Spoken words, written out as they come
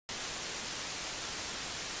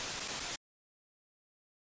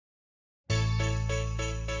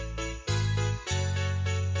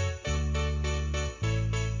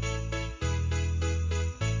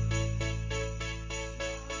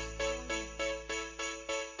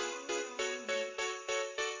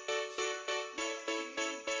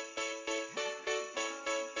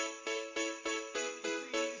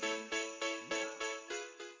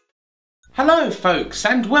Hello folks,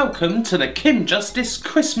 and welcome to the Kim Justice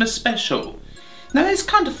Christmas special. Now it's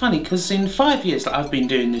kind of funny because in 5 years that I've been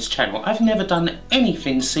doing this channel, I've never done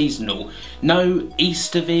anything seasonal. No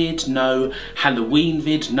Easter vid, no Halloween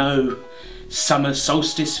vid, no summer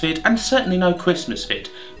solstice vid, and certainly no Christmas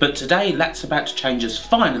vid. But today that's about to change as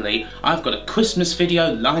finally I've got a Christmas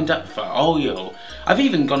video lined up for all y'all. I've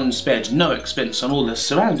even gone and spared no expense on all the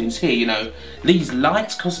surroundings here, you know. These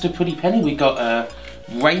lights cost a pretty penny. We got a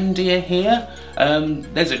reindeer here.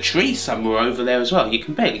 There's a tree somewhere over there as well. You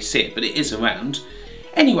can barely see it, but it is around.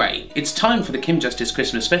 Anyway, it's time for the Kim Justice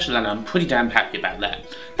Christmas special and I'm pretty damn happy about that.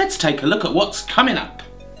 Let's take a look at what's coming up.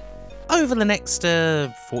 Over the next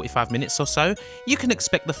 45 minutes or so, you can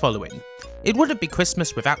expect the following. It wouldn't be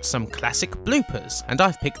Christmas without some classic bloopers, and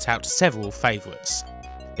I've picked out several favourites.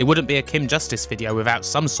 It wouldn't be a Kim Justice video without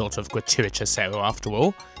some sort of gratuitous error after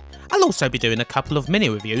all. I'll also be doing a couple of mini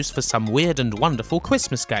reviews for some weird and wonderful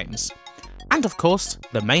Christmas games. And of course,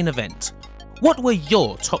 the main event. What were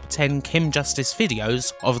your top 10 Kim Justice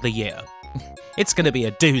videos of the year? It's going to be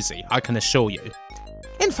a doozy, I can assure you.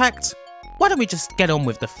 In fact, why don't we just get on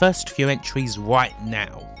with the first few entries right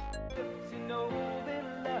now?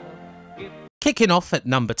 Kicking off at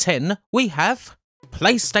number 10, we have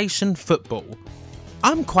PlayStation Football.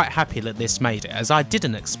 I'm quite happy that this made it, as I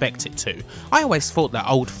didn't expect it to. I always thought that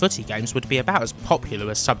old footy games would be about as popular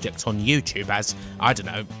a subject on YouTube as, I don't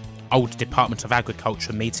know, old Department of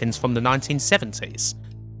Agriculture meetings from the 1970s.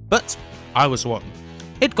 But I was wrong.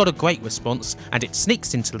 It got a great response, and it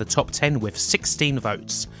sneaks into the top 10 with 16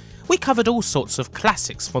 votes. We covered all sorts of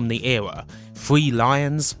classics from the era. Free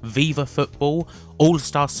Lions, Viva Football,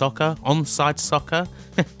 All-Star Soccer, Onside Soccer.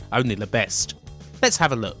 Only the best. Let's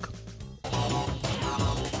have a look.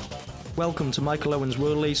 Welcome to Michael Owen's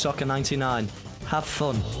World League Soccer 99. Have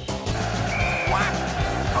fun. Whack!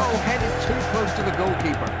 Oh, headed too close to the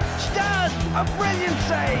goalkeeper. Stud! A brilliant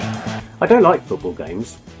save! I don't like football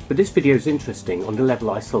games, but this video is interesting on the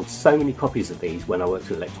level I sold so many copies of these when I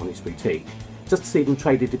worked at Electronics Boutique, just to see them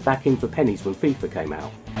traded it back in for pennies when FIFA came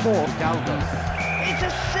out. It's a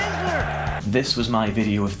sizzler! This was my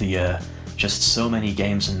video of the year. Just so many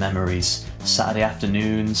games and memories. Saturday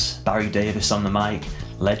afternoons, Barry Davis on the mic,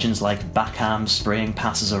 legends like Backham spraying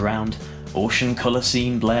passes around, ocean colour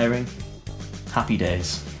scene blaring. Happy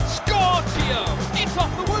days. Scorchio! It's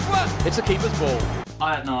off the woodwork! It's a keeper's ball.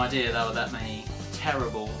 I had no idea there were that many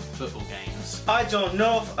terrible football games. I don't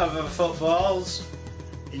know other footballs.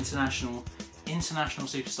 International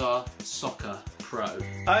Superstar Soccer Pro.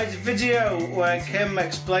 I had a video where Kim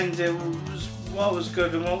explained what was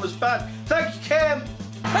good and what was bad. Thank you, Kim!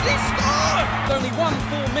 And he scored! There's only 1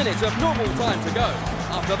 full minute of normal time to go.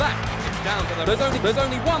 After that, it's down to there's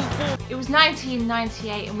only 1 full... It was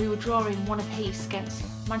 1998 and we were drawing 1 apiece against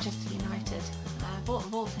Manchester United,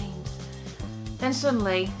 of all teams. Then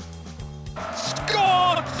suddenly...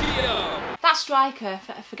 Scorchio! That striker,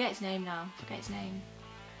 I forget his name now,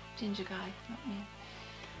 ginger guy, not me.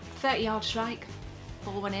 30-yard strike,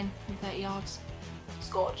 ball went in from 30 yards.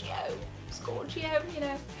 Scorchio, you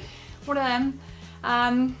know, one of them.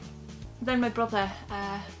 Then my brother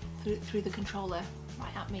threw the controller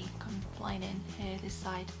right at me, come flying in here, this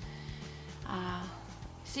side.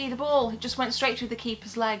 See the ball, it just went straight through the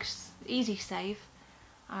keeper's legs, easy save.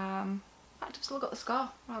 In fact, I've still got the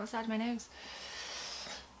scar right on the side of my nose.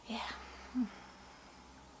 Yeah.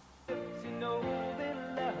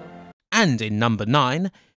 And in number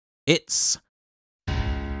 9, it's...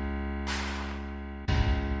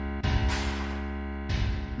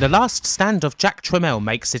 The Last Stand of Jack Tramiel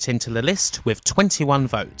makes it into the list with 21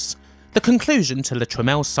 votes. The conclusion to the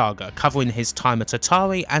Tramiel saga covering his time at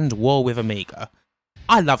Atari and War with Amiga.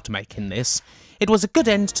 I loved making this. It was a good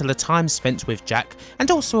end to the time spent with Jack and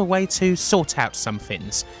also a way to sort out some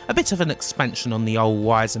things, a bit of an expansion on the old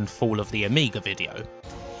rise and fall of the Amiga video.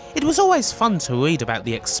 It was always fun to read about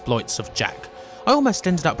the exploits of Jack. I almost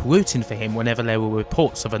ended up rooting for him whenever there were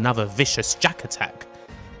reports of another vicious Jack attack.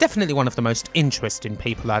 Definitely one of the most interesting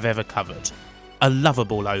people I've ever covered. A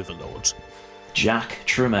lovable overlord. Jack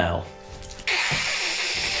Tramiel.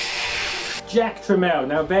 Jack Tramiel,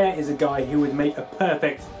 now there is a guy who would make a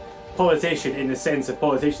perfect politician in the sense of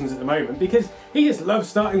politicians at the moment, because he just loves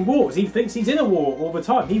starting wars. He thinks he's in a war all the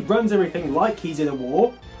time. He runs everything like he's in a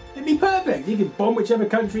war. It'd be perfect. He could bomb whichever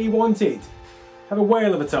country he wanted. Have a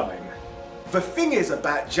whale of a time. The thing is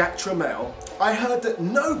about Jack Tramiel, I heard that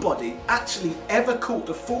nobody actually ever caught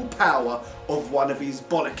the full power of one of his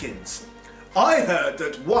bollockins. I heard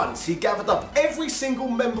that once he gathered up every single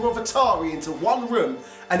member of Atari into one room,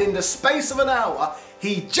 and in the space of an hour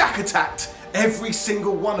he jack attacked every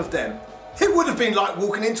single one of them. It would have been like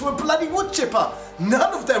walking into a bloody wood chipper.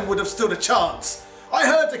 None of them would have stood a chance. I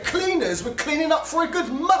heard the cleaners were cleaning up for a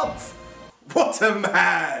good month. What a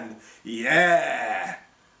man! Yeah!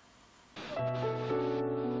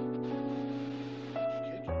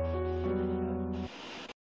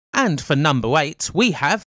 And for number 8, we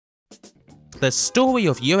have The Story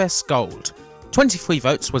of US Gold. 23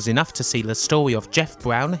 votes was enough to see the story of Jeff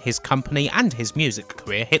Brown, his company and his music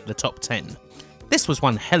career hit the top 10. This was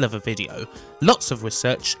one hell of a video, lots of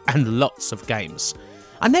research and lots of games.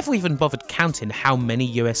 I never even bothered counting how many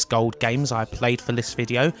US Gold games I played for this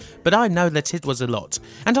video, but I know that it was a lot,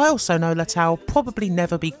 and I also know that I'll probably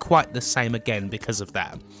never be quite the same again because of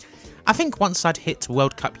that. I think once I'd hit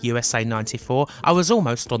World Cup USA 94, I was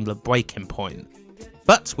almost on the breaking point.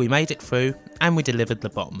 But we made it through, and we delivered the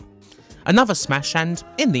bomb. Another smash and,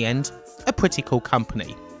 in the end, a pretty cool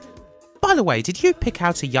company. By the way, did you pick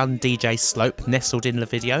out a young DJ Slope nestled in the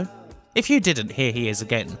video? If you didn't, here he is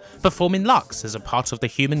again, performing larks as a part of the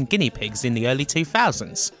human guinea pigs in the early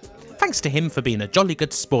 2000s. Thanks to him for being a jolly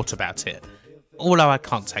good sport about it. Although I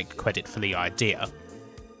can't take credit for the idea.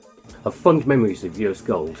 I have fond memories of US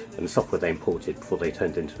Gold and the software they imported before they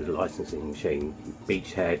turned into a licensing machine.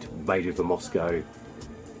 Beachhead, Raid over Moscow,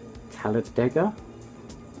 Talladega?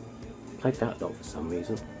 Played that a lot for some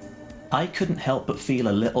reason. I couldn't help but feel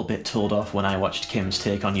a little bit told off when I watched Kim's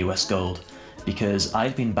take on US Gold, because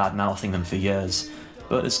I'd been bad-mouthing them for years,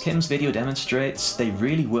 but as Kim's video demonstrates, they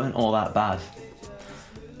really weren't all that bad.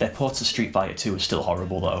 Their ports of Street Fighter 2 are still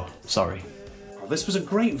horrible though, sorry. This was a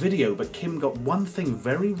great video, but Kim got one thing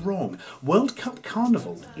very wrong. World Cup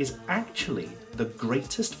Carnival is actually the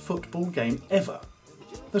greatest football game ever.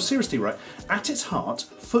 No, seriously, right? At its heart,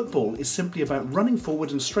 football is simply about running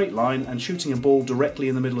forward in a straight line and shooting a ball directly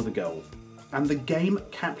in the middle of the goal. And the game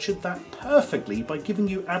captured that perfectly by giving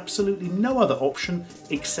you absolutely no other option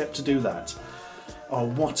except to do that. Oh,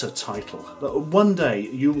 what a title. One day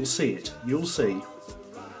you will see it. You'll see.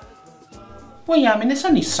 Well, yeah, I mean, it's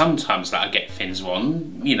only sometimes that I get things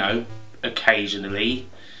wrong, you know, occasionally,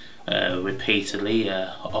 repeatedly,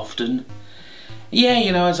 often. Yeah,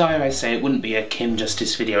 you know, as I always say, it wouldn't be a Kim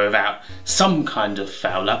Justice video without some kind of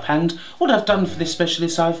foul-up, and what I've done for this special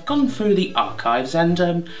is I've gone through the archives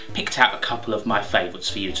and picked out a couple of my favourites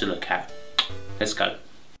for you to look at. Let's go.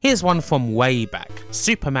 Here's one from way back,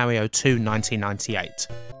 Super Mario 2 1998.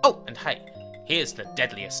 Oh, and hey, here's the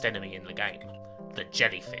deadliest enemy in the game, the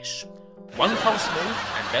jellyfish. One false move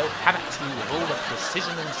and they'll have at you with all the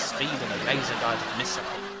precision and speed of a laser-guided missile.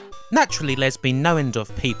 Naturally, there's been no end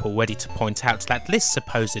of people ready to point out that this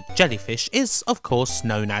supposed jellyfish is, of course,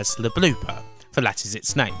 known as the blooper, for that is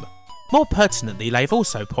its name. More pertinently, they've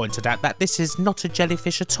also pointed out that this is not a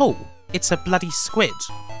jellyfish at all, it's a bloody squid.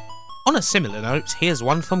 On a similar note, here's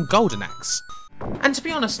one from Golden Axe. And to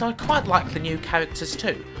be honest, I quite like the new characters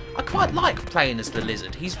too. I quite like playing as the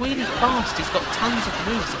lizard, he's really fast, he's got tons of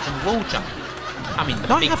moves that can wall jump. I mean,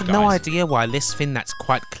 I have no idea why this thing that's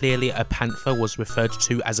quite clearly a panther was referred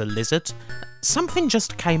to as a lizard. Something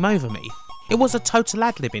just came over me. It was a total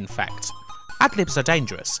ad-lib in fact. Ad-libs are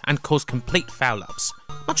dangerous and cause complete foul-ups.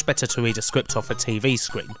 Much better to read a script off a TV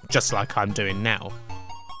screen, just like I'm doing now.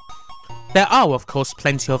 There are of course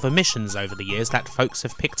plenty of omissions over the years that folks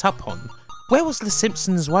have picked up on. Where was The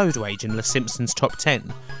Simpsons Road Rage in The Simpsons Top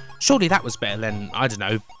 10? Surely that was better than, I don't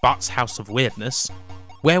know, Bart's House of Weirdness.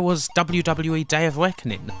 Where was WWE Day of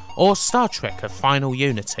Reckoning? Or Star Trek A Final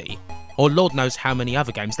Unity? Or Lord knows how many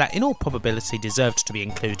other games that in all probability deserved to be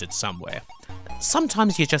included somewhere.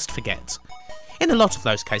 Sometimes you just forget. In a lot of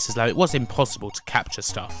those cases though, it was impossible to capture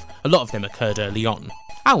stuff. A lot of them occurred early on.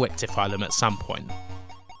 I'll rectify them at some point.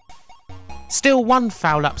 Still, one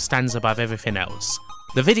foul-up stands above everything else.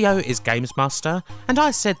 The video is Games Master, and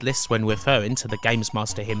I said this when referring to the Games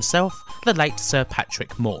Master himself, the late Sir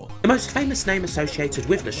Patrick Moore. The most famous name associated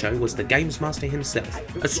with the show was the Games Master himself,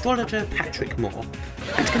 astrologer Patrick Moore.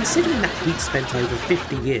 And considering that he'd spent over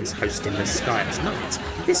 50 years hosting the Sky at Night,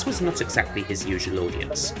 this was not exactly his usual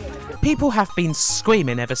audience. People have been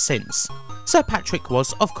screaming ever since. Sir Patrick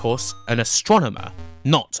was, of course, an astronomer,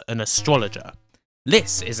 not an astrologer.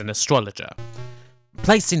 This is an astrologer.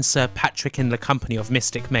 Placing Sir Patrick in the company of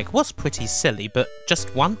Mystic Meg was pretty silly, but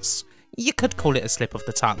just once, you could call it a slip of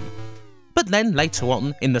the tongue. But then later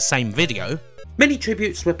on, in the same video, many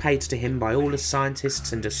tributes were paid to him by all the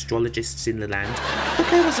scientists and astrologists in the land, but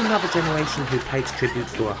there was another generation who paid tribute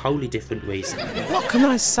for a wholly different reason. What can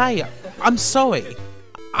I say? I'm sorry.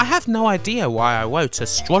 I have no idea why I wrote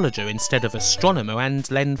astrologer instead of astronomer and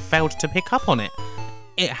then failed to pick up on it.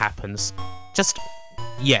 It happens. Just,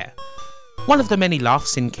 yeah. One of the many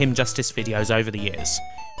laughs in Kim Justice videos over the years.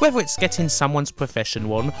 Whether it's getting someone's profession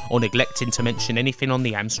wrong or neglecting to mention anything on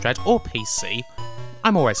the Amstrad or PC,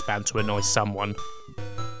 I'm always bound to annoy someone.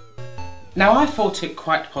 Now I thought it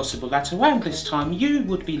quite possible that around this time you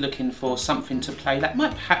would be looking for something to play that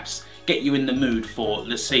might perhaps get you in the mood for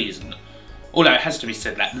the season. Although it has to be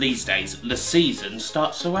said that these days, the season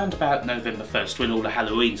starts around about November 1st when all the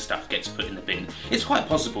Halloween stuff gets put in the bin. It's quite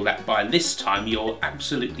possible that by this time you're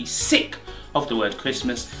absolutely sick of the word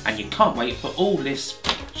Christmas and you can't wait for all this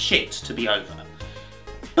shit to be over.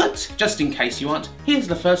 But just in case you aren't, here's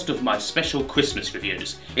the first of my special Christmas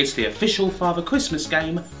reviews. It's the official Father Christmas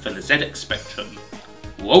game for the ZX Spectrum.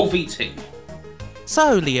 Woe VT.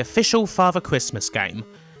 So, the official Father Christmas game.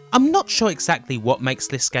 I'm not sure exactly what makes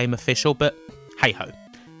this game official, but hey-ho.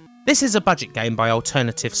 This is a budget game by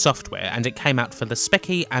Alternative Software, and it came out for the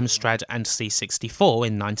Speccy, Amstrad and C64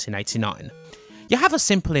 in 1989. You have a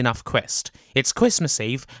simple enough quest. It's Christmas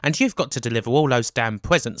Eve, and you've got to deliver all those damn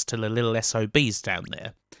presents to the little SOBs down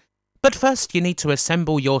there. But first you need to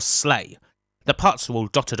assemble your sleigh. The parts are all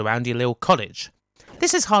dotted around your little cottage.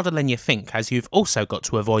 This is harder than you think, as you've also got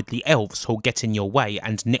to avoid the elves who'll get in your way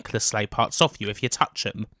and nick the sleigh parts off you if you touch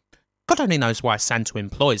them. God only knows why Santa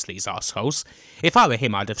employs these assholes. If I were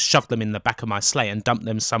him, I'd have shoved them in the back of my sleigh and dumped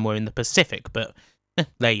them somewhere in the Pacific, but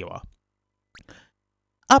there you are.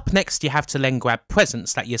 Up next, you have to then grab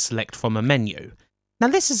presents that you select from a menu. Now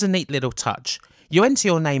this is a neat little touch. You enter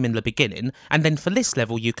your name in the beginning, and then for this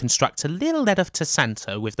level you construct a little letter to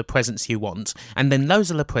Santa with the presents you want, and then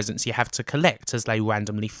those are the presents you have to collect as they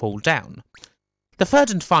randomly fall down. The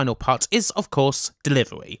third and final part is, of course,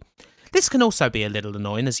 delivery. This can also be a little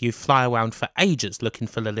annoying as you fly around for ages looking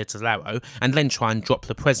for the little arrow and then try and drop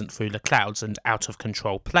the present through the clouds and out of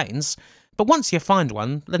control planes, but once you find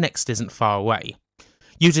one, the next isn't far away.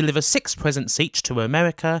 You deliver 6 presents each to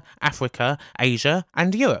America, Africa, Asia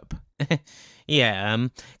and Europe. Yeah,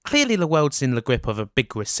 clearly the world's in the grip of a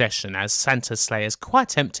big recession as Santa's sleigh is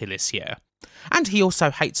quite empty this year. And he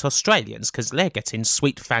also hates Australians because they're getting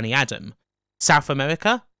Sweet Fanny Adam. South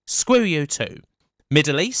America? Screw you too.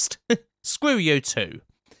 Middle East? Screw you too.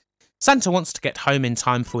 Santa wants to get home in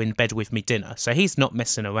time for In Bed With Me dinner, so he's not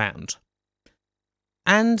messing around.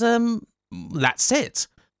 And, that's it.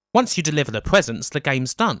 Once you deliver the presents, the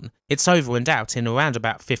game's done. It's over and out in around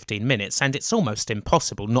about 15 minutes, and it's almost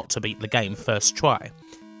impossible not to beat the game first try.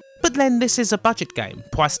 But then this is a budget game,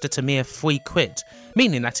 priced at a mere £3,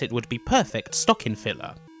 meaning that it would be perfect stocking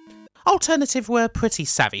filler. Alternative were pretty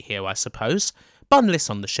savvy here, I suppose. Bundle this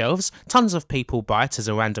on the shelves, tons of people buy it as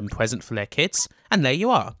a random present for their kids, and there you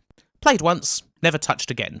are. Played once, never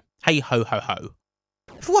touched again. Hey ho ho ho.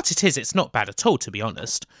 For what it is, it's not bad at all, to be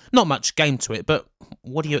honest. Not much game to it, but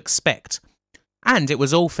what do you expect? And it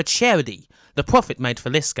was all for charity. The profit made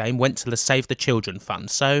for this game went to the Save the Children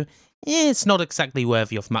fund, so it's not exactly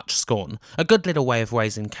worthy of much scorn. A good little way of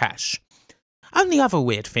raising cash. Only other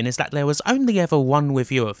weird thing is that there was only ever one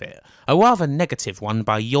review of it, a rather negative one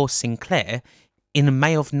by Your Sinclair, in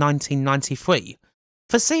May of 1993,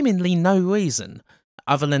 for seemingly no reason,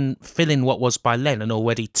 other than filling what was by then an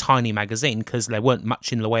already tiny magazine because there weren't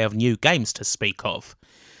much in the way of new games to speak of.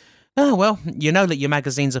 Oh well, you know that your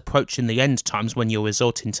magazine's approaching the end times when you're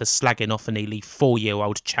resorting to slagging off a nearly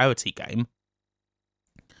 4-year-old charity game.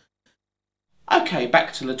 Okay,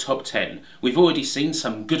 back to the top 10. We've already seen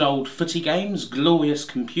some good old footy games, glorious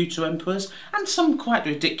computer emperors, and some quite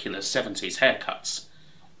ridiculous 70s haircuts.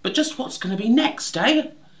 But just what's going to be next, eh?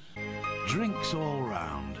 Drinks all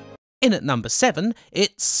round. In at number 7,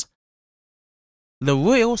 it's... The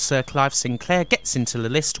real Sir Clive Sinclair gets into the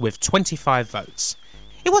list with 25 votes.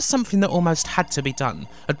 It was something that almost had to be done,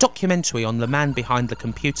 a documentary on the man behind the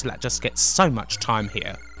computer that just gets so much time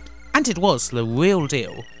here. And it was the real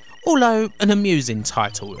deal, although an amusing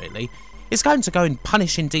title really. It's going to go in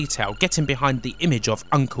punishing detail, getting behind the image of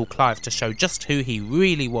Uncle Clive to show just who he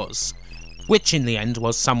really was. Which in the end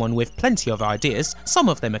was someone with plenty of ideas, some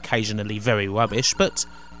of them occasionally very rubbish, but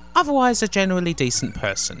otherwise a generally decent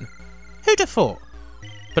person. Who'd have thought?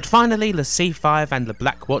 But finally the C5 and the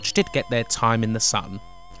Black Watch did get their time in the sun,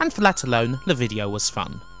 and for that alone the video was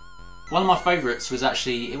fun. One of my favourites was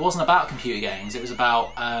actually, it wasn't about computer games, it was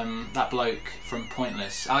about that bloke from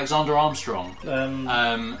Pointless, Alexander Armstrong.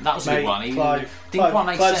 That was a good one. He didn't quite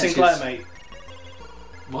make Clive sense. Sinclair, mate.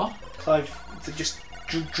 What? Clive, just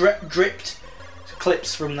dripped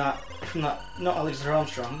clips from that, not Alexander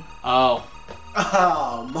Armstrong. Oh.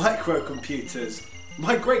 Ah, microcomputers.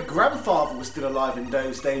 My great-grandfather was still alive in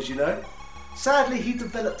those days, you know. Sadly, he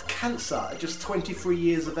developed cancer at just 23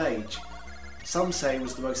 years of age. Some say he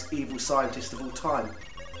was the most evil scientist of all time.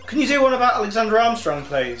 Can you do one about Alexander Armstrong,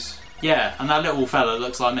 please? Yeah, and that little fella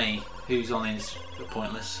looks like me. Who's on his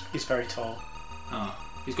Pointless? He's very tall. Oh,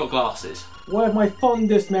 he's got glasses. One of my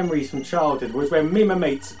fondest memories from childhood was when me and my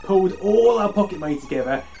mates pulled all our pocket money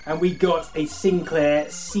together and we got a Sinclair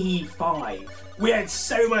C5. We had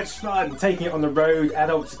so much fun taking it on the road,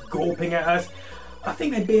 adults gawping at us. I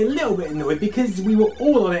think they'd be a little bit annoyed because we were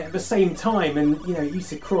all on it at the same time and, you know, it used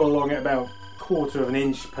to crawl along at about 1/4 of an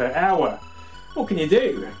inch per hour. What can you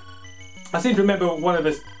do? I seem to remember one of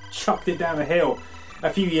us chucked it down a hill a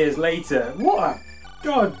few years later. What a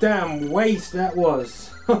goddamn waste that was.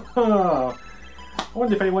 I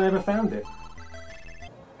wonder if anyone ever found it.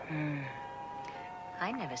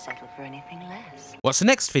 I never settle for anything less. What's the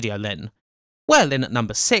next video then? Well, in at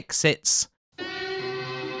number 6, it's... Hey,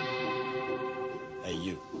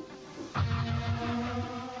 you.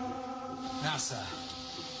 Now, sir,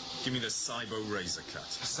 give me the Cyber Razor Cut.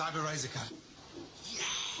 Cyber Razor Cut.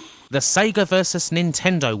 The Sega vs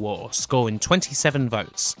Nintendo war, scoring 27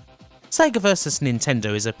 votes. Sega vs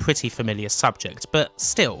Nintendo is a pretty familiar subject, but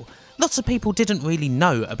still, lots of people didn't really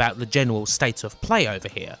know about the general state of play over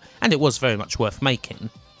here, and it was very much worth making.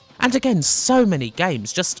 And again, so many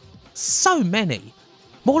games, just so many.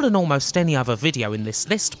 More than almost any other video in this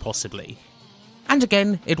list, possibly. And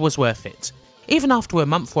again, it was worth it. Even after a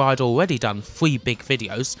month where I'd already done 3 big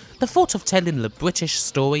videos, the thought of telling the British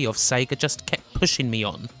story of Sega just kept pushing me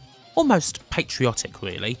on. Almost patriotic,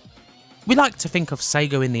 really. We like to think of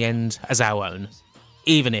Sega in the end as our own,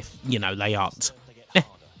 even if, you know, they aren't.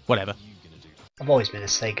 Whatever. I've always been a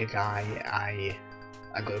Sega guy.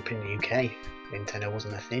 I grew up in the UK. Nintendo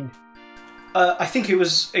wasn't a thing. I think it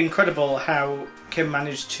was incredible how Kim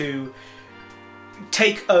managed to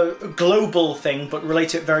take a global thing but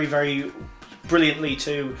relate it very, very brilliantly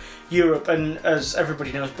to Europe, and as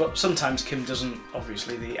everybody knows, but sometimes Kim doesn't.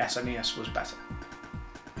 Obviously, the SNES was better.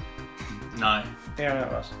 No. Yeah, no,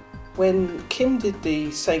 it was. When Kim did the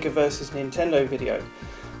Sega vs Nintendo video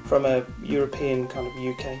from a European kind of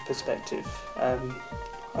UK perspective, I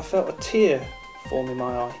felt a tear form in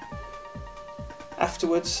my eye.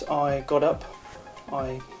 Afterwards I got up,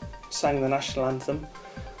 I sang the national anthem.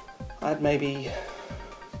 I had maybe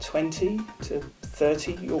 20 to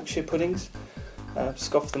 30 Yorkshire puddings,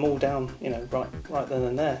 scoffed them all down, you know, right then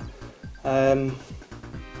and there. I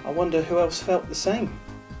wonder who else felt the same.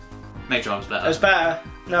 Mega Drive was better. It was better.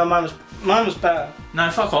 No, mine was better. No,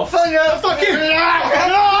 fuck off. Fuck you! Fuck you!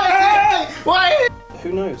 Why?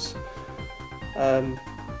 Who knows?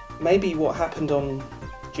 Maybe what happened on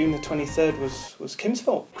June the 23rd was Kim's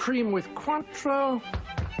fault. Cream with Quattro.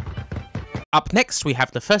 Up next we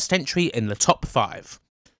have the first entry in the top 5.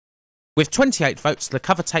 With 28 votes, the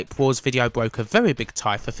Cover Tape Wars video broke a very big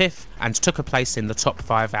tie for 5th and took a place in the top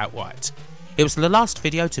 5 outright. It was the last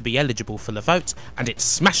video to be eligible for the vote, and it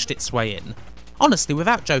smashed its way in. Honestly,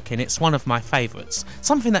 without joking, it's one of my favourites,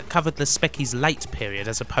 something that covered the Specky's late period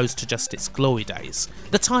as opposed to just its glory days,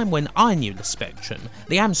 the time when I knew the Spectrum,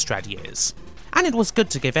 the Amstrad years. And it was good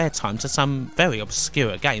to give airtime to some very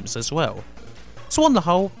obscure games as well. So on the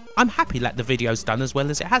whole, I'm happy that the video's done as well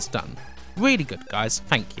as it has done. Really good, guys,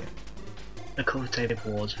 thank you. The Cover Tape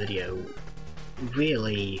Wars video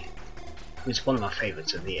really was one of my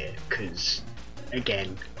favourites of the year, because,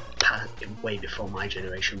 again, way before my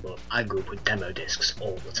generation, but I grew up with demo discs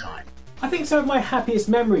all the time. I think some of my happiest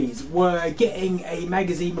memories were getting a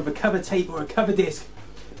magazine with a cover tape or a cover disc,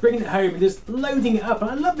 bringing it home and just loading it up. And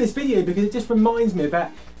I love this video because it just reminds me of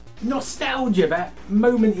that nostalgia, that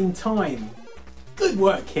moment in time. Good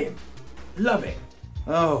work, Kim. Love it.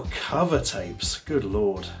 Oh, cover tapes. Good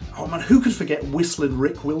lord. Oh man, who could forget Whistling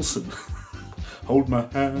Rick Wilson? Hold my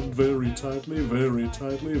hand very tightly, very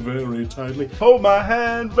tightly, very tightly. Hold my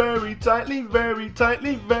hand very tightly, very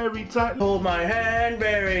tightly, very tightly. Hold my hand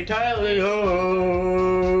very tightly,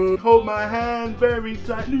 oh. Hold my hand very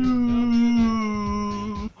tightly.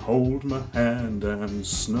 Hold my hand and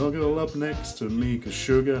snuggle up next to me, 'cause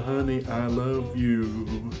sugar honey, I love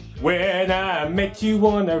you. When I met you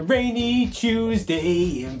on a rainy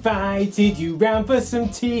Tuesday, invited you round for some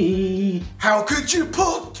tea. How could you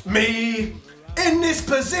put me in this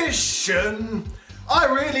position? I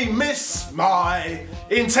really miss my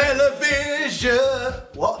Intellivision.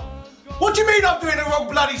 What? What do you mean I'm doing the wrong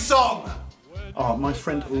bloody song? Oh, my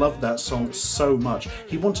friend loved that song so much.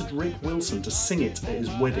 He wanted Rick Wilson to sing it at his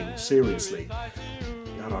wedding, seriously.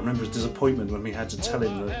 God, I remember his disappointment when we had to tell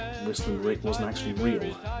him that Whistling Rick wasn't actually real.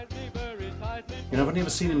 You know, I've only ever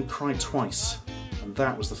seen him cry twice, and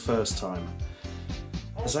that was the first time.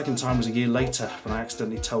 The second time was a year later, when I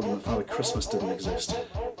accidentally told him that Father Christmas didn't exist. It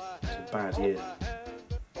was a bad year.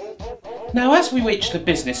 Now, as we reach the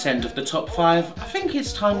business end of the top 5, I think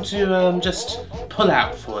it's time to just pull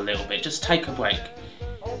out for a little bit, just take a break.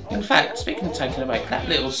 In fact, speaking of taking a break, that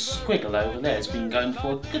little squiggle over there has been going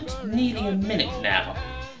for a good nearly a minute now.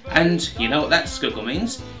 And you know what that squiggle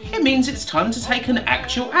means? It means it's time to take an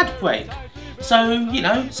actual ad break. So, you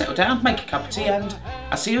know, settle down, make a cup of tea, and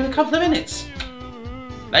I'll see you in a couple of minutes.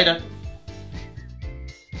 Later.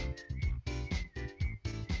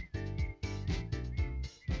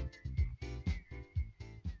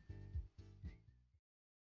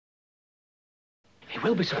 He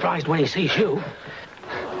will be surprised when he sees you.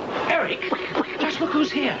 Eric, just look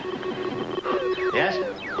who's here. Yes?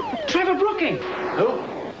 Trevor Brooking.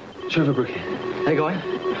 Who? Trevor Brooking. How you going?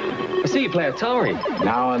 I see you play Atari.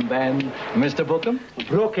 Now and then, Mr. Bookham.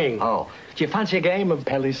 Brooking. Oh, do you fancy a game of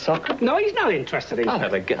Pelly's soccer? No, he's not interested in... I'll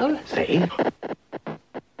have a go. See?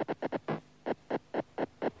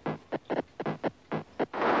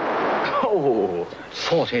 Oh,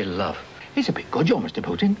 40 love. He's a bit good, you're Mr.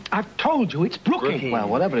 Putin. I've told you it's Brooking. Well,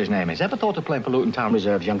 whatever his name is. Ever thought of playing for Luton Town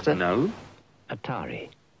Reserves, youngster? No. Atari.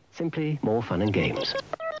 Simply more fun and games.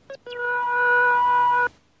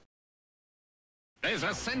 There's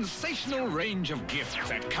a sensational range of gifts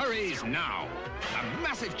at Curry's now. A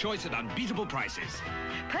massive choice at unbeatable prices.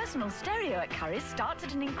 Personal stereo at Curry's starts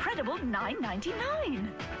at an incredible $9.99.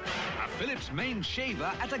 A Philips main shaver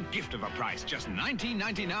at a gift of a price, just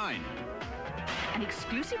 $19.99. An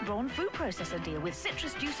exclusive Braun food processor deal with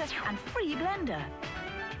citrus juicer and free blender.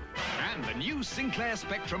 And the new Sinclair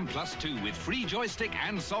Spectrum Plus 2 with free joystick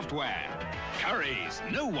and software. Curry's,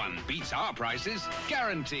 no one beats our prices,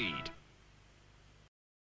 guaranteed.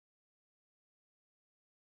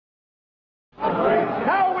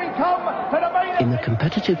 Now we come to the main... In the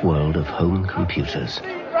competitive world of home computers,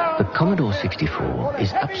 the Commodore 64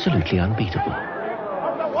 is absolutely unbeatable.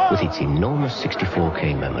 With its enormous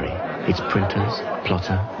 64K memory, its printers,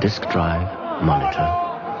 plotter, disk drive, monitor,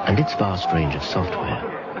 and its vast range of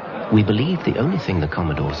software, we believe the only thing the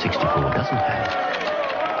Commodore 64 doesn't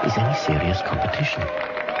have is any serious competition.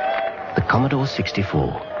 The Commodore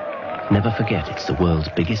 64. Never forget it's the world's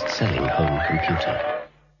biggest selling home computer.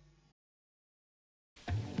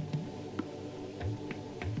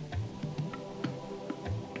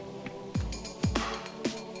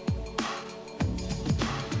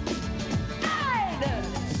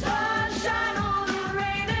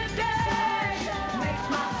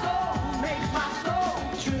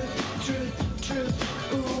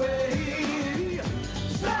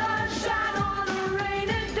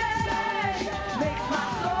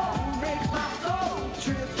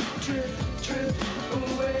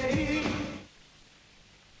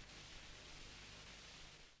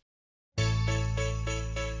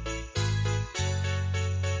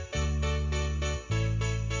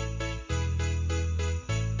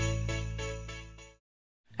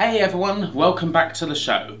 Hey everyone, welcome back to the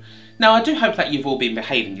show. Now I do hope that you've all been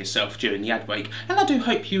behaving yourself during the ad break, and I do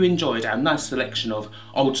hope you enjoyed our nice selection of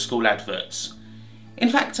old school adverts. In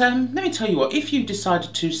fact, let me tell you what, if you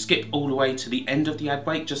decided to skip all the way to the end of the ad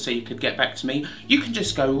break just so you could get back to me, you can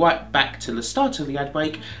just go right back to the start of the ad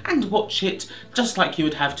break and watch it just like you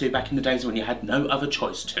would have to back in the days when you had no other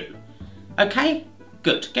choice to. Okay?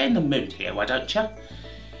 Good, get in the mood here, why don't you?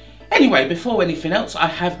 Anyway, before anything else, I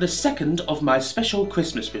have the second of my special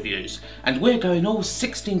Christmas reviews, and we're going all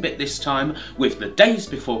 16-bit this time with the Daze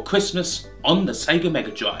Before Christmas on the Sega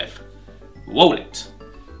Mega Drive. Roll it!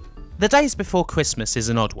 The Daze Before Christmas is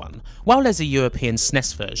an odd one. While there's a European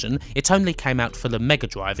SNES version, it only came out for the Mega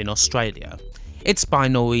Drive in Australia. It's by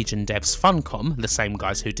Norwegian devs Funcom, the same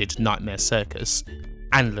guys who did Nightmare Circus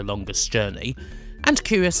and The Longest Journey, and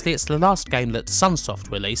curiously it's the last game that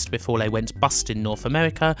Sunsoft released before they went bust in North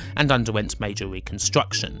America and underwent major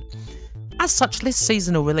reconstruction. As such, this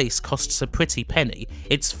seasonal release costs a pretty penny.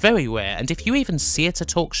 It's very rare, and if you even see it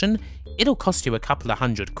at auction, it'll cost you a couple of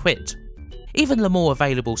 £100. Even the more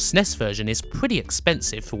available SNES version is pretty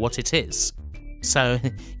expensive for what it is. So,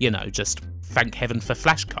 you know, just thank heaven for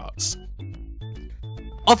flashcards.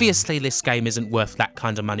 Obviously this game isn't worth that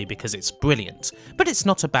kind of money because it's brilliant, but it's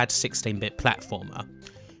not a bad 16-bit platformer.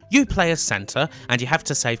 You play as Santa, and you have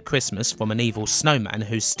to save Christmas from an evil snowman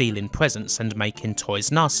who's stealing presents and making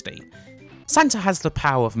toys nasty. Santa has the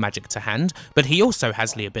power of magic to hand, but he also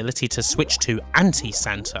has the ability to switch to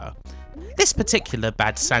anti-Santa. This particular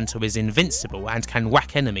bad Santa is invincible and can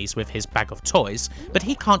whack enemies with his bag of toys, but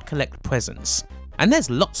he can't collect presents. And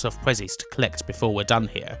there's lots of prezzies to collect before we're done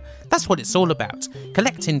here. That's what it's all about,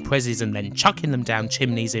 collecting prezzies and then chucking them down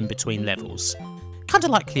chimneys in between levels. Kinda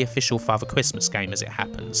like the official Father Christmas game as it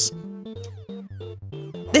happens.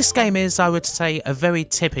 This game is, I would say, a very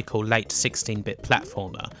typical late 16-bit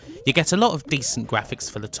platformer. You get a lot of decent graphics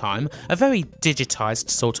for the time, a very digitised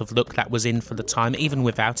sort of look that was in for the time even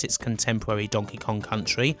without its contemporary Donkey Kong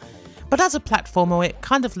Country, but as a platformer it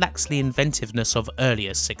kind of lacks the inventiveness of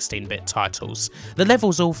earlier 16-bit titles. The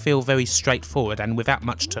levels all feel very straightforward and without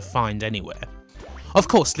much to find anywhere. Of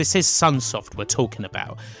course, this is Sunsoft we're talking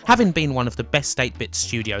about. Having been one of the best 8-bit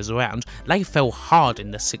studios around, they fell hard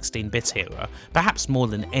in the 16-bit era, perhaps more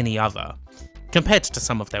than any other. Compared to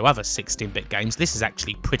some of their other 16-bit games, this is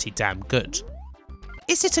actually pretty damn good.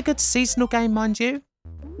 Is it a good seasonal game, mind you?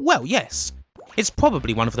 Well, yes. It's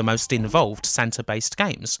probably one of the most involved Santa-based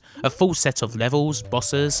games. A full set of levels,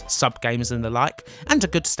 bosses, sub-games and the like, and a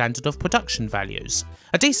good standard of production values.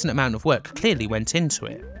 A decent amount of work clearly went into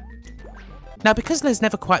it. Now, because there's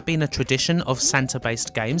never quite been a tradition of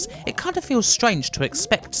Santa-based games, it kind of feels strange to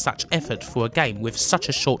expect such effort for a game with such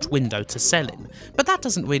a short window to sell in, but that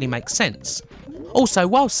doesn't really make sense. Also,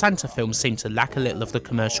 while Santa films seem to lack a little of the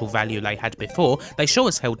commercial value they had before, they sure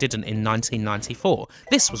as hell didn't in 1994.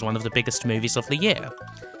 This was one of the biggest movies of the year.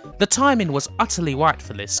 The timing was utterly right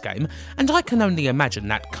for this game, and I can only imagine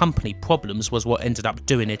that company problems was what ended up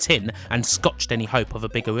doing it in and scotched any hope of a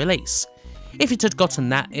bigger release. If it had gotten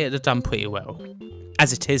that, it'd have done pretty well.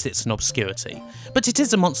 As it is, it's an obscurity, but it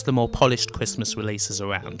is amongst the more polished Christmas releases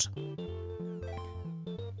around.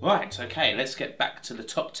 Right, okay, let's get back to the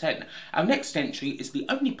top 10. Our next entry is the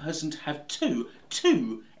only person to have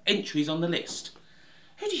two entries on the list.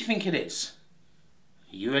 Who do you think it is?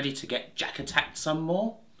 Are you ready to get Jack attacked some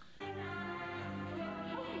more?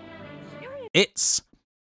 This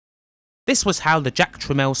was how the Jack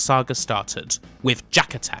Tramiel saga started, with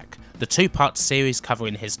Jack Attack, the two-part series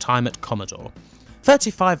covering his time at Commodore.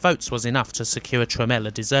 35 votes was enough to secure Tramiel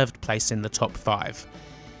a deserved place in the top 5.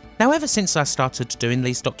 Now, ever since I started doing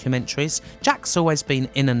these documentaries, Jack's always been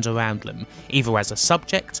in and around them, either as a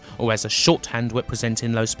subject or as a shorthand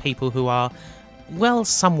representing those people who are, well,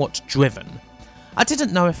 somewhat driven. I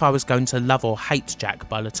didn't know if I was going to love or hate Jack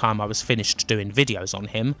by the time I was finished doing videos on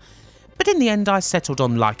him, but in the end I settled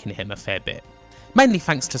on liking him a fair bit, mainly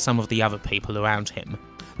thanks to some of the other people around him.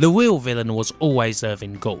 The real villain was always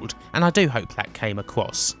Irving Gould, and I do hope that came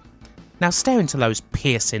across. Now stare into those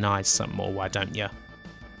piercing eyes some more, why don't you?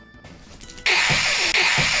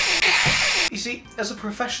 You see, as a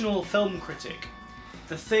professional film critic,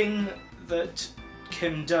 the thing that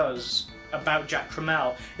Kim does about Jack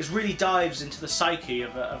Tramiel is really dives into the psyche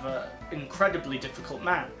of an incredibly difficult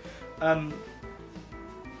man.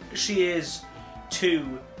 She is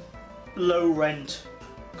two low-rent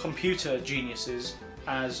computer geniuses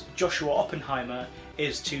as Joshua Oppenheimer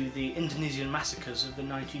is to the Indonesian massacres of the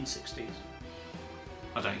 1960s.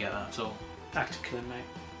 I don't get that at all. Actor killing, mate.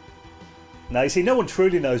 Now, you see, no one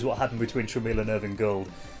truly knows what happened between Tramiel and Irving Gould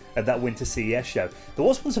at that winter CES show. There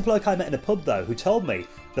was once a bloke I met in a pub, though, who told me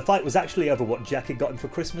the fight was actually over what Jack had got him for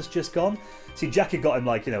Christmas just gone. See, Jack had got him,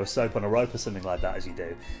 like, you know, a soap on a rope or something like that, as you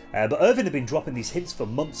do. But Irving had been dropping these hints for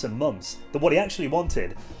months and months that what he actually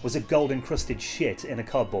wanted was a gold-encrusted shit in a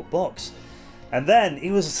cardboard box. And then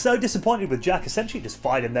he was so disappointed with Jack, essentially just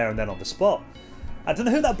fired him there and then on the spot. I don't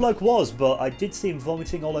know who that bloke was, but I did see him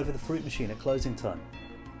vomiting all over the fruit machine at closing time.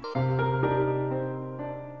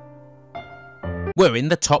 We're in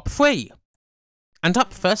the top 3. And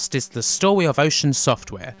up first is the story of Ocean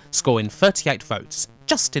Software, scoring 38 votes,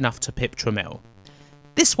 just enough to pip Tramiel.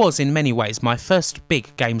 This was in many ways my first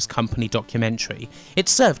big games company documentary. It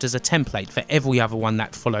served as a template for every other one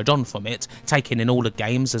that followed on from it, taking in all the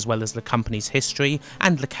games as well as the company's history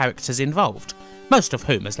and the characters involved, most of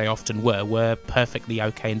whom, as they often were perfectly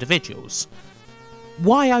okay individuals.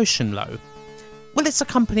 Why Ocean though? Well, it's a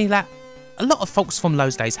company that a lot of folks from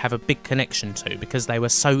those days have a big connection to because they were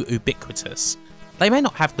so ubiquitous. They may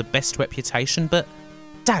not have the best reputation, but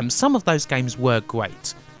damn, some of those games were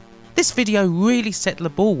great. This video really set the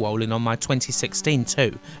ball rolling on my 2016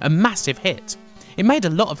 too, a massive hit. It made a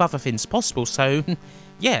lot of other things possible, so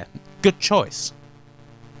yeah, good choice.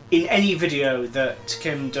 In any video that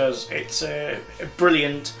Kim does, it's a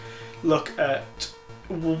brilliant look at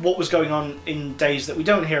what was going on in days that we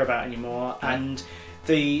don't hear about anymore, and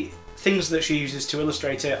the things that she uses to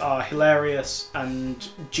illustrate it are hilarious and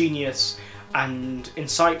genius and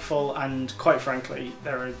insightful, and quite frankly,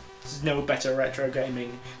 there's no better retro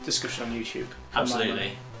gaming discussion on YouTube.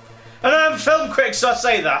 Absolutely. And I'm a film critic, so I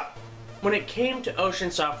say that. When it came to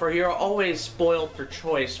Ocean Software, you're always spoiled for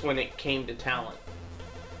choice when it came to talent.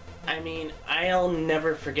 I mean, I'll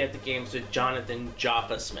never forget the games with Jonathan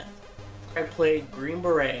Jaffa Smith. I played Green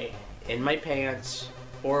Beret in my pants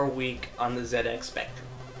for a week on the ZX Spectrum.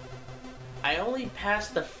 I only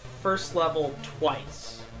passed the first level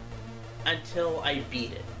twice, until I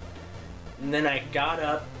beat it. And then I got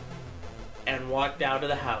up and walked out of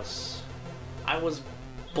the house. I was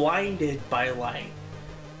blinded by light.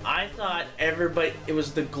 I thought it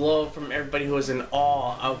was the glow from everybody who was in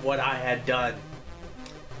awe of what I had done.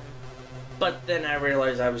 But then I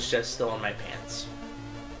realized I was just still in my pants.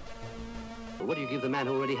 What do you give the man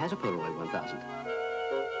who already has a Polaroid 1000?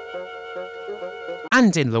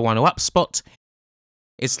 And in the 1-up spot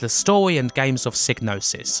is the story and games of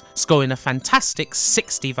Psygnosis, scoring a fantastic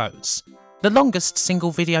 60 votes. The longest single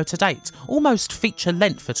video to date, almost feature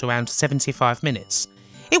length at around 75 minutes.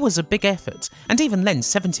 It was a big effort, and even then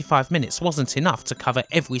 75 minutes wasn't enough to cover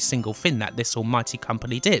every single thing that this almighty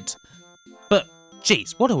company did. But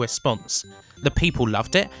geez, what a response. The people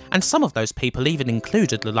loved it, and some of those people even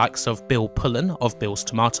included the likes of Bill Pullen of Bill's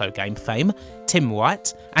Tomato Game fame, Tim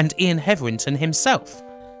Wright, and Ian Hetherington himself.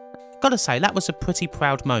 Gotta say, that was a pretty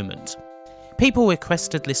proud moment. People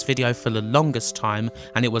requested this video for the longest time,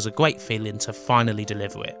 and it was a great feeling to finally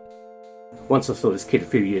deliver it. Once I saw this kid a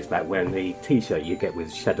few years back wearing the t-shirt you get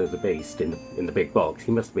with Shadow the Beast in the big box.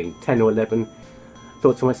 He must have been 10 or 11.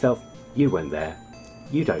 Thought to myself, you went there,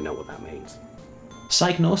 you don't know what that means.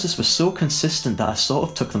 Psygnosis was so consistent that I sort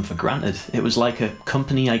of took them for granted. It was like a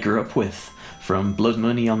company I grew up with, from Blood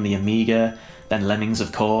Money on the Amiga, then Lemmings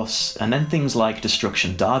of course, and then things like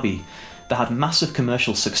Destruction Derby. They had massive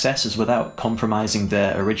commercial successes without compromising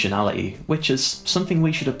their originality, which is something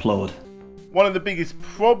we should applaud. One of the biggest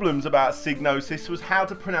problems about Psygnosis was how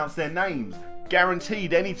to pronounce their names.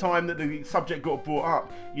 Guaranteed, any time that the subject got brought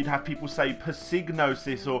up, you'd have people say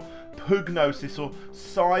Psygnosis or Pugnosis or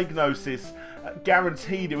Psygnosis.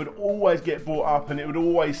 Guaranteed it would always get brought up and it would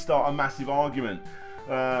always start a massive argument.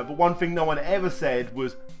 But one thing no one ever said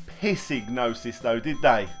was Pissignosis though, did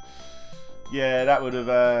they? Yeah, that would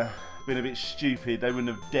have been a bit stupid. They wouldn't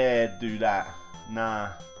have dared do that. Nah.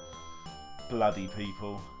 Bloody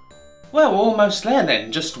people. Well, we're almost there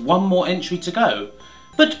then, just one more entry to go.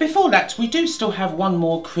 But before that, we do still have one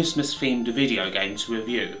more Christmas-themed video game to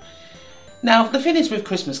review. Now, the thing is with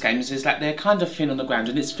Christmas games is that they're kind of thin on the ground,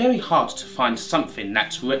 and it's very hard to find something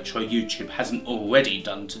that retro YouTube hasn't already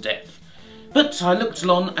done to death. But I looked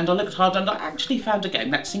long and I looked hard and I actually found a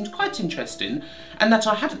game that seemed quite interesting and that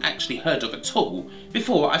I hadn't actually heard of at all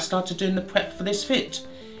before I started doing the prep for this vid.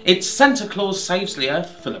 It's Santa Claus Saves the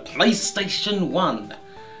Earth for the PlayStation 1.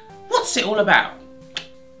 What's it all about?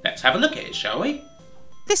 Let's have a look at it, shall we?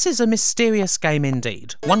 This is a mysterious game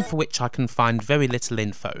indeed, one for which I can find very little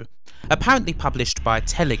info. Apparently published by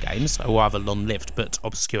Telegames, a rather long-lived but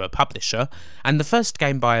obscure publisher, and the first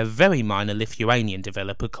game by a very minor Lithuanian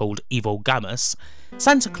developer called Evil Gummus,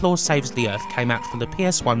 Santa Claus Saves the Earth came out for the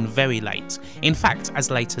PS1 very late, in fact as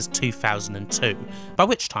late as 2002, by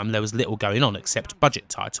which time there was little going on except budget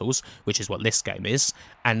titles, which is what this game is,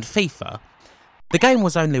 and FIFA. The game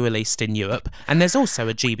was only released in Europe, and there's also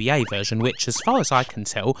a GBA version which, as far as I can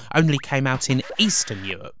tell, only came out in Eastern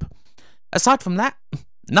Europe. Aside from that,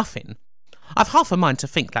 nothing. I've half a mind to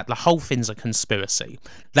think that the whole thing's a conspiracy,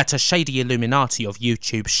 that a shady Illuminati of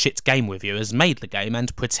YouTube shit game reviewers made the game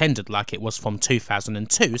and pretended like it was from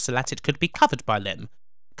 2002 so that it could be covered by them.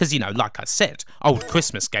 'Cause, you know, like I said, old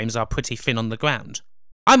Christmas games are pretty thin on the ground.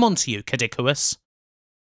 I'm on to you, Kadikarus.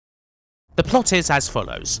 The plot is as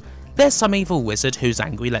follows. There's some evil wizard who's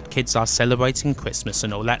angry that kids are celebrating Christmas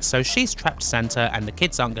and all that, so she's trapped Santa and the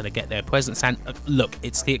kids aren't going to get their presents and look,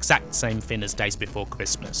 it's the exact same thing as Daze Before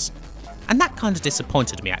Christmas. And that kind of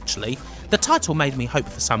disappointed me actually. The title made me hope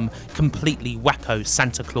for some completely wacko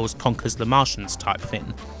Santa Claus conquers the Martians type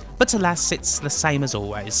thing, but alas it's the same as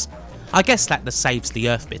always. I guess that the saves the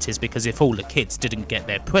earth bit is because if all the kids didn't get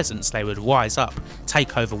their presents they would wise up,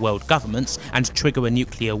 take over world governments and trigger a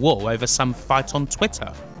nuclear war over some fight on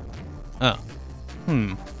Twitter. Oh.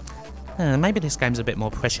 Maybe this game's a bit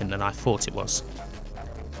more prescient than I thought it was.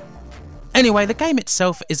 Anyway, the game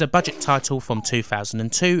itself is a budget title from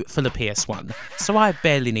 2002 for the PS1, so I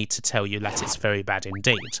barely need to tell you that it's very bad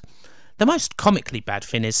indeed. The most comically bad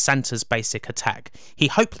thing is Santa's basic attack. He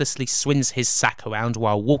hopelessly swings his sack around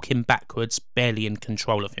while walking backwards, barely in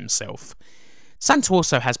control of himself. Santa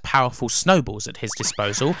also has powerful snowballs at his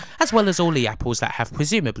disposal, as well as all the apples that have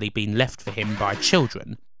presumably been left for him by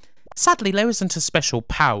children. Sadly, there isn't a special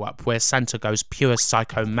power-up where Santa goes pure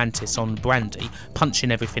Psycho Mantis on brandy,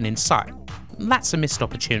 punching everything in sight. That's a missed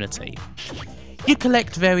opportunity. You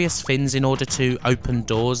collect various things in order to open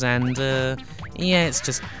doors and, yeah,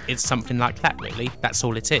 it's something like that really, that's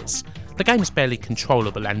all it is. The game's barely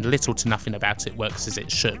controllable and little to nothing about it works as it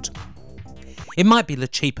should. It might be the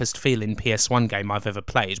cheapest feeling PS1 game I've ever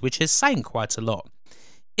played, which is saying quite a lot.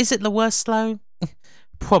 Is it the worst though?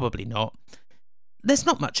 Probably not. there's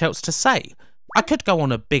not much else to say. I could go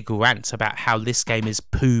on a big rant about how this game is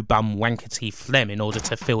poo bum wankety phlegm in order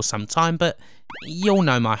to fill some time, but you'll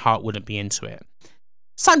know my heart wouldn't be into it.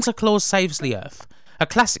 Santa Claus Saves the Earth. A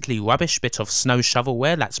classically rubbish bit of snow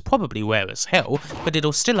shovelware that's probably rare as hell, but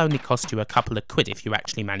it'll still only cost you a couple of quid if you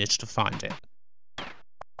actually manage to find it.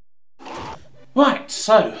 Right,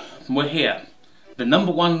 so, we're here. The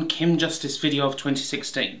 #1 Kim Justice video of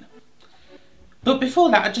 2016. But before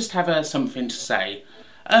that, I just have something to say.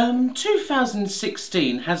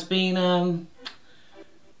 2016 has been, well,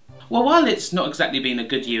 while it's not exactly been a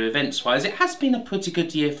good year events-wise, it has been a pretty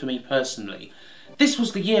good year for me personally. This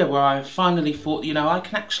was the year where I finally thought, you know, I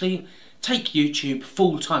can actually take YouTube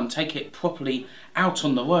full-time, take it properly out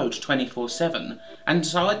on the road 24/7. And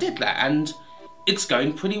so I did that, and it's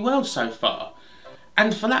going pretty well so far.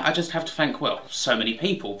 And for that I just have to thank, well, so many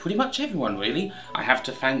people, pretty much everyone really. I have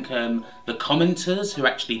to thank the commenters who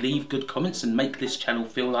actually leave good comments and make this channel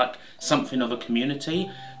feel like something of a community,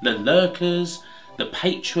 the lurkers, the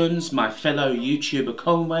patrons, my fellow YouTuber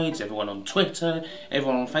comrades, everyone on Twitter,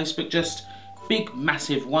 everyone on Facebook. Just big,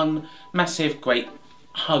 massive, one massive great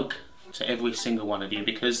hug to every single one of you,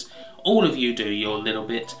 because all of you do your little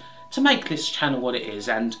bit to make this channel what it is,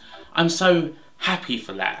 and I'm so happy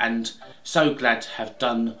for that and so glad to have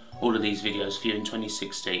done all of these videos for you in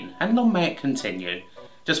 2016, and long may it continue.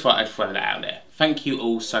 Just thought I'd throw that out there. Thank you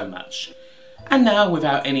all so much. And now,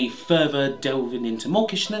 without any further delving into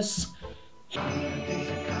mawkishness,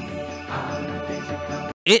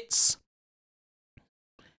 it's...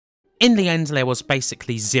 In the end, there was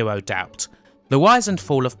basically zero doubt. The rise and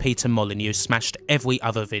fall of Peter Molyneux smashed every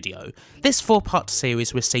other video. This 4-part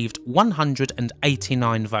series received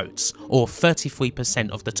 189 votes, or 33%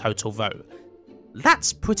 of the total vote.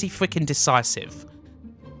 That's pretty freaking decisive.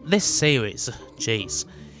 This series, jeez.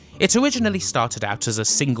 It originally started out as a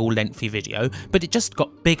single lengthy video, but it just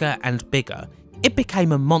got bigger and bigger. It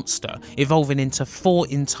became a monster, evolving into 4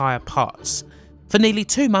 entire parts. For nearly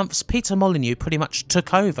 2 months, Peter Molyneux pretty much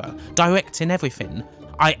took over, directing everything.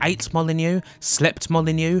 I ate Molyneux, slept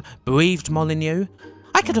Molyneux, breathed Molyneux.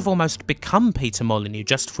 I could have almost become Peter Molyneux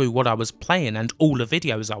just through what I was playing and all the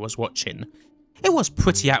videos I was watching. It was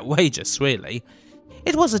pretty outrageous, really.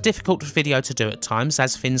 It was a difficult video to do at times,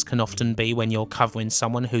 as things can often be when you're covering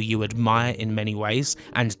someone who you admire in many ways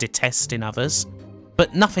and detest in others.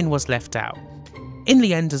 But nothing was left out. In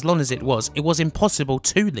the end, as long as it was impossible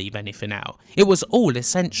to leave anything out. It was all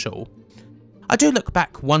essential. I do look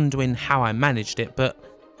back wondering how I managed it, but,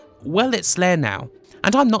 well, it's there now,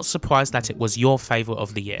 and I'm not surprised that it was your favourite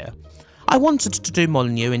of the year. I wanted to do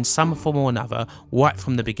Molyneux in some form or another right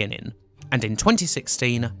from the beginning, and in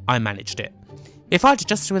 2016 I managed it. If I'd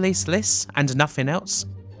just released this and nothing else,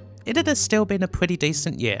 it'd have still been a pretty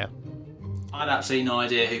decent year. I had absolutely no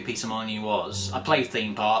idea who Peter Molyneux was. I played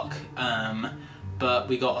Theme Park, but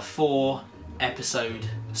we got a 4-episode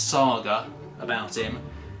saga about him.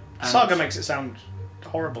 Saga makes it sound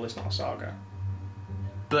horrible, it's not a saga.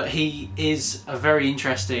 But he is a very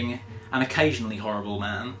interesting and occasionally horrible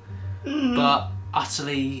man, but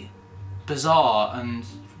utterly bizarre and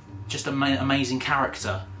just an amazing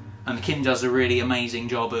character. And Kim does a really amazing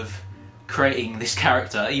job of creating this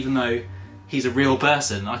character, even though he's a real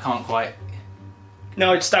person. I can't quite...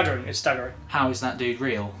 No, it's staggering, it's staggering. How is that dude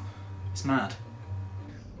real? It's mad.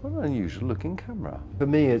 What an unusual looking camera. For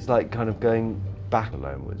me, it's like kind of going back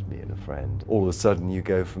alone with me and a friend. All of a sudden you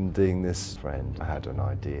go from doing this friend. I had an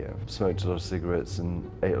idea, smoked a lot of cigarettes and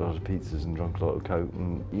ate a lot of pizzas and drank a lot of Coke,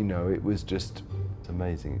 and you know, it was just an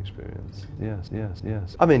amazing experience.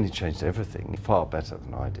 Yes. I mean, it changed everything, far better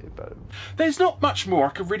than I did, but... There's not much more I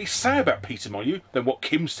could really say about Peter Molyneux than what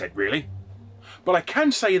Kim said, really. But I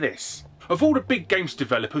can say this. Of all the big games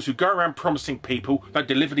developers who go around promising people that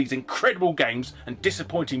deliver these incredible games and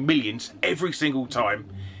disappointing millions every single time,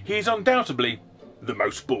 he is undoubtedly the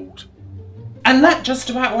most bald. And that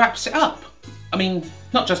just about wraps it up. I mean,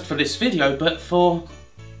 not just for this video, but for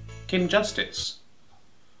Kim Justice.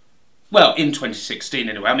 Well, in 2016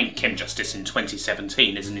 anyway. I mean, Kim Justice in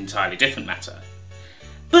 2017 is an entirely different matter.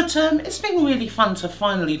 But it's been really fun to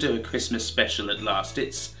finally do a Christmas special at last.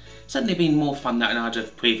 It's certainly been more fun than I'd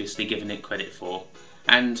have previously given it credit for.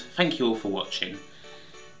 And thank you all for watching.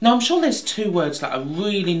 Now, I'm sure there's 2 words that I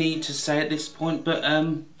really need to say at this point, but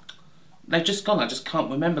they've just gone. I just can't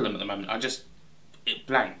remember them at the moment. It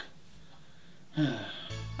blank.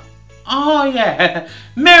 Oh yeah,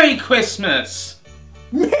 Merry Christmas!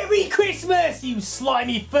 Merry Christmas, you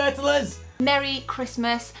slimy fertilers! Merry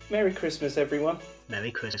Christmas. Merry Christmas, everyone.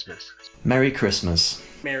 Merry Christmas. Merry Christmas.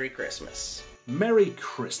 Merry Christmas. Merry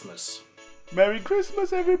Christmas. Merry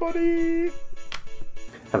Christmas, everybody!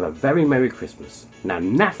 Have a very Merry Christmas. Now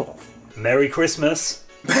naff off. Merry Christmas.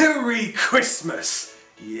 Merry Christmas!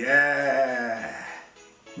 Yeah!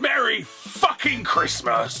 Merry fucking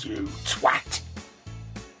Christmas, you twat!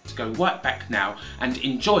 To go right back now and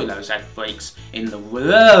enjoy those ad breaks in the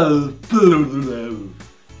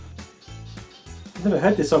I've never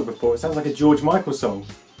heard this song before. It sounds like a George Michael song.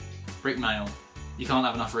 Rick Mail. You can't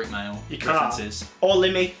have enough Rick Mail You can't. references. Or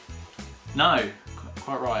Limmy. No,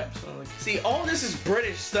 quite right. See, all this is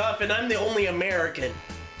British stuff, and I'm the only American.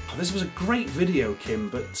 Oh, this was a great video, Kim,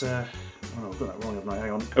 but oh, I've got that wrong, haven't I?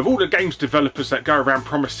 Hang on. Of all the games developers that go around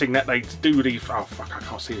promising that they do the... Oh, fuck, I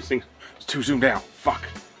can't see this thing. It's too zoomed out. Fuck.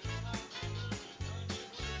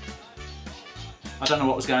 I don't know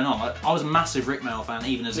what was going on. I was a massive Rick Mail fan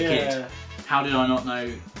even as a kid. How did I not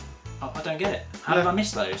know? I don't get it. How did I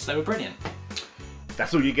miss those? They were brilliant.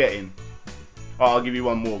 That's all you're getting. Oh, I'll give you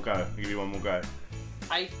one more go. I'll give you one more go.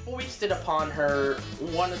 I foisted upon her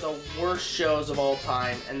one of the worst shows of all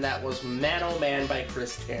time, and that was Man Oh Man by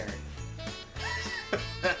Chris Terry.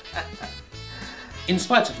 In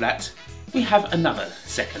spite of that, we have another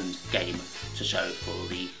second game to show for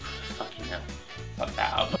the fucking hell. Fuck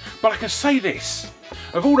that up. But I can say this.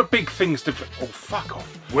 Of all the big things to... Oh, fuck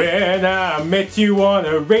off. When I met you on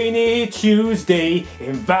a rainy Tuesday,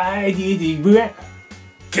 invited you...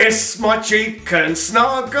 Kiss my cheek and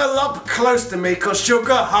snuggle up close to me, 'cause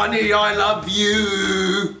sugar honey, I love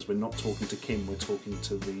you. We're not talking to Kim, we're talking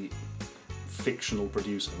to the fictional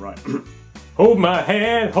producer, right? Hold my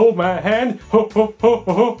hand, hold my hand, hold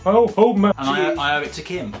my... And I owe it to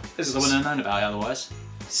Kim, because I wouldn't have known about it otherwise.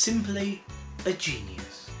 Simply a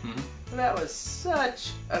genius. That was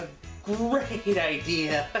such a great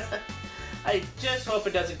idea. I just hope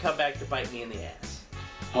it doesn't come back to bite me in the ass.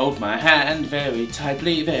 Hold my hand very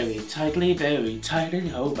tightly, very tightly, very tightly.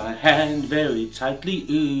 Hold my hand very tightly,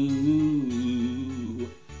 ooh.